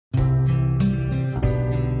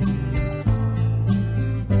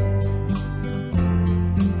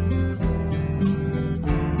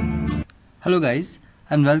Hello guys,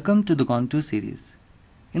 and welcome to the Contour series.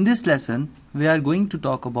 In this lesson, we are going to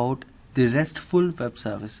talk about the RESTful web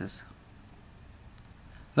services.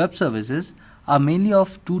 Web services are mainly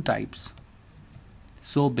of two types,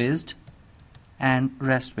 SOAP based and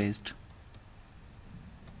REST based.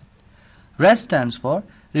 REST stands for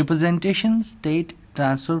Representation State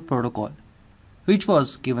Transfer Protocol, which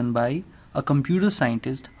was given by a computer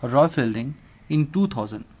scientist, Roy Fielding, in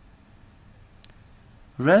 2000.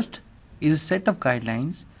 REST is a set of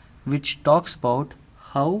guidelines which talks about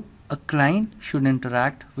how a client should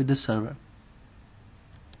interact with the server.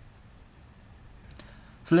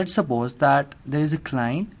 So let's suppose that there is a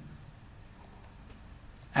client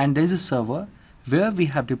and there is a server where we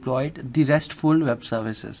have deployed the RESTful web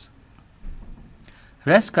services.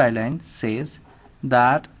 REST guideline says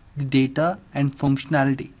that the data and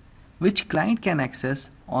functionality which client can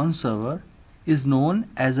access on server is known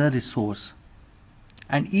as a resource,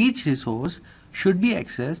 and each resource should be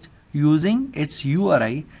accessed using its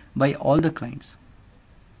URI by all the clients.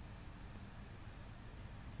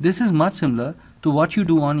 This is much similar to what you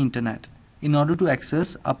do on internet in order to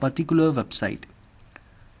access a particular website.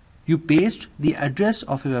 You paste the address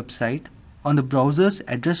of a website on the browser's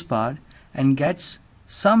address bar and gets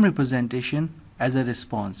some representation as a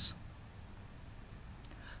response.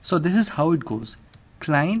 So this is how it goes.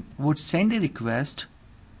 Client would send a request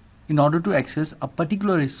in order to access a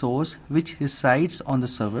particular resource which resides on the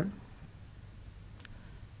server,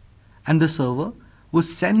 and the server will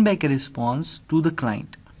send back a response to the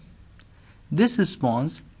client. This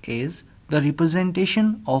response is the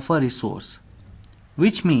representation of a resource,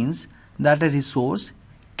 which means that a resource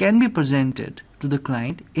can be presented to the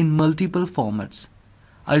client in multiple formats.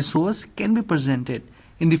 A resource can be presented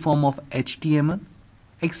in the form of HTML,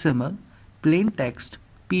 XML, plain text,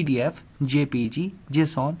 PDF, JPG,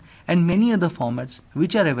 JSON, and many other formats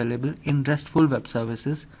which are available in RESTful web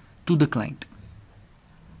services to the client.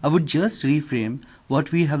 I would just reframe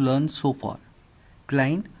what we have learned so far.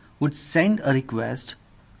 Client would send a request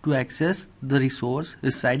to access the resource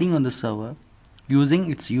residing on the server using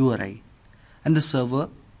its URI, and the server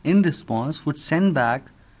in response would send back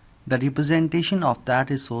the representation of that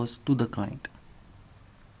resource to the client.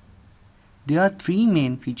 There are three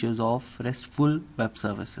main features of RESTful web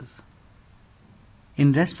services.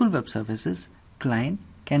 In RESTful web services, client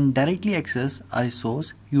can directly access a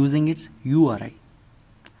resource using its URI,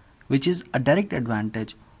 which is a direct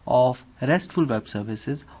advantage of RESTful web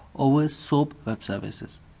services over SOAP web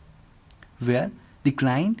services, where the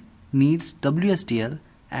client needs WSDL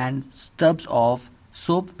and stubs of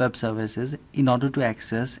SOAP web services in order to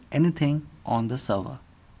access anything on the server.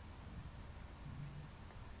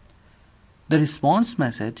 The response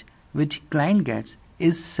message which client gets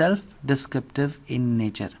is self-descriptive in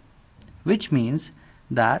nature, which means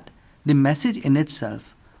that the message in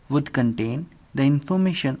itself would contain the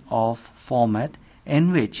information of format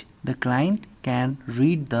in which the client can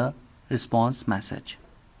read the response message.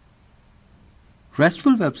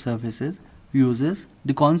 RESTful web services uses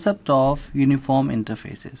the concept of uniform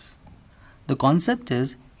interfaces. The concept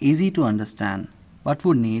is easy to understand but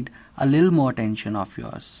would need a little more attention of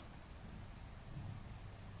yours.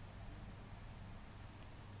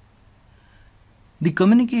 The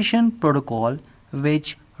communication protocol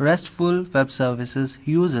which RESTful web services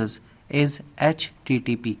uses is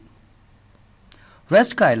HTTP.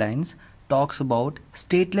 REST guidelines talks about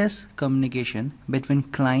stateless communication between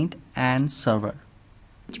client and server,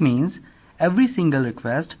 which means every single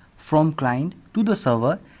request from client to the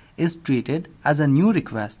server is treated as a new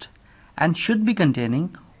request and should be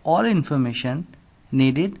containing all information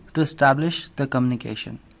needed to establish the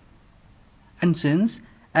communication. And since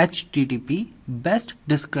HTTP best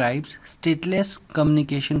describes stateless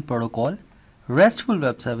communication protocol, RESTful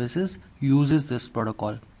web services uses this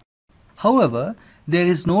protocol. However, there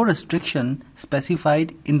is no restriction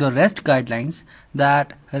specified in the REST guidelines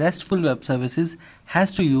that RESTful web services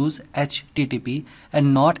has to use HTTP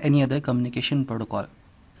and not any other communication protocol.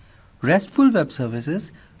 RESTful web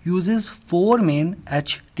services uses four main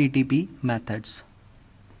HTTP methods: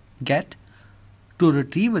 GET to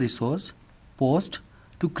retrieve a resource, POST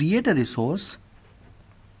to create a resource,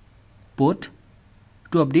 PUT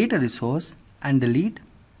to update a resource, and DELETE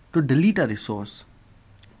to delete a resource.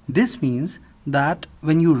 This means that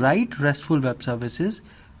when you write RESTful web services,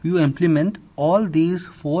 you implement all these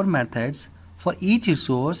four methods for each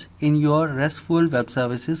resource in your RESTful web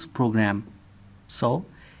services program. So,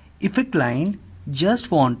 if a client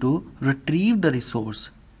just want to retrieve the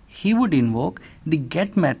resource, he would invoke the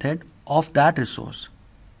GET method of that resource.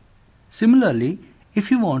 Similarly, if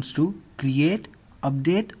he wants to create,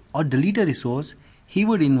 update, or delete a resource, he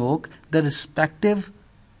would invoke the respective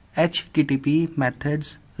HTTP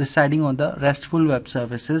methods residing on the RESTful Web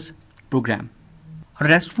Services program. A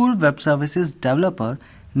RESTful Web Services developer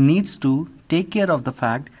needs to take care of the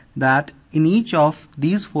fact that in each of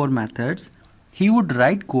these 4 methods, he would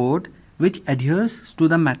write code which adheres to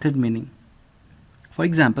the method meaning. For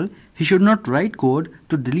example, he should not write code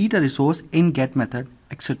to delete a resource in get method,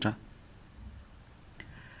 etc.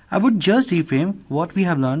 I would just reframe what we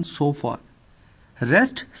have learned so far.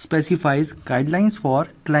 REST specifies guidelines for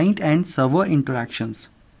client and server interactions.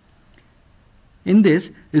 In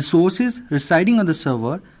this, resources residing on the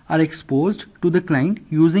server are exposed to the client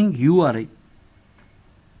using URI.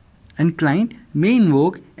 And client may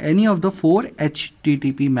invoke any of the 4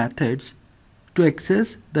 HTTP methods to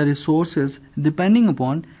access the resources depending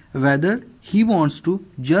upon whether he wants to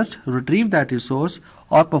just retrieve that resource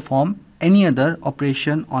or perform any other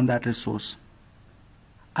operation on that resource.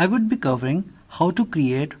 I would be covering how to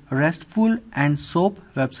create RESTful and SOAP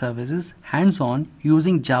web services hands-on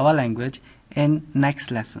using Java language in next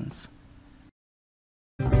lessons.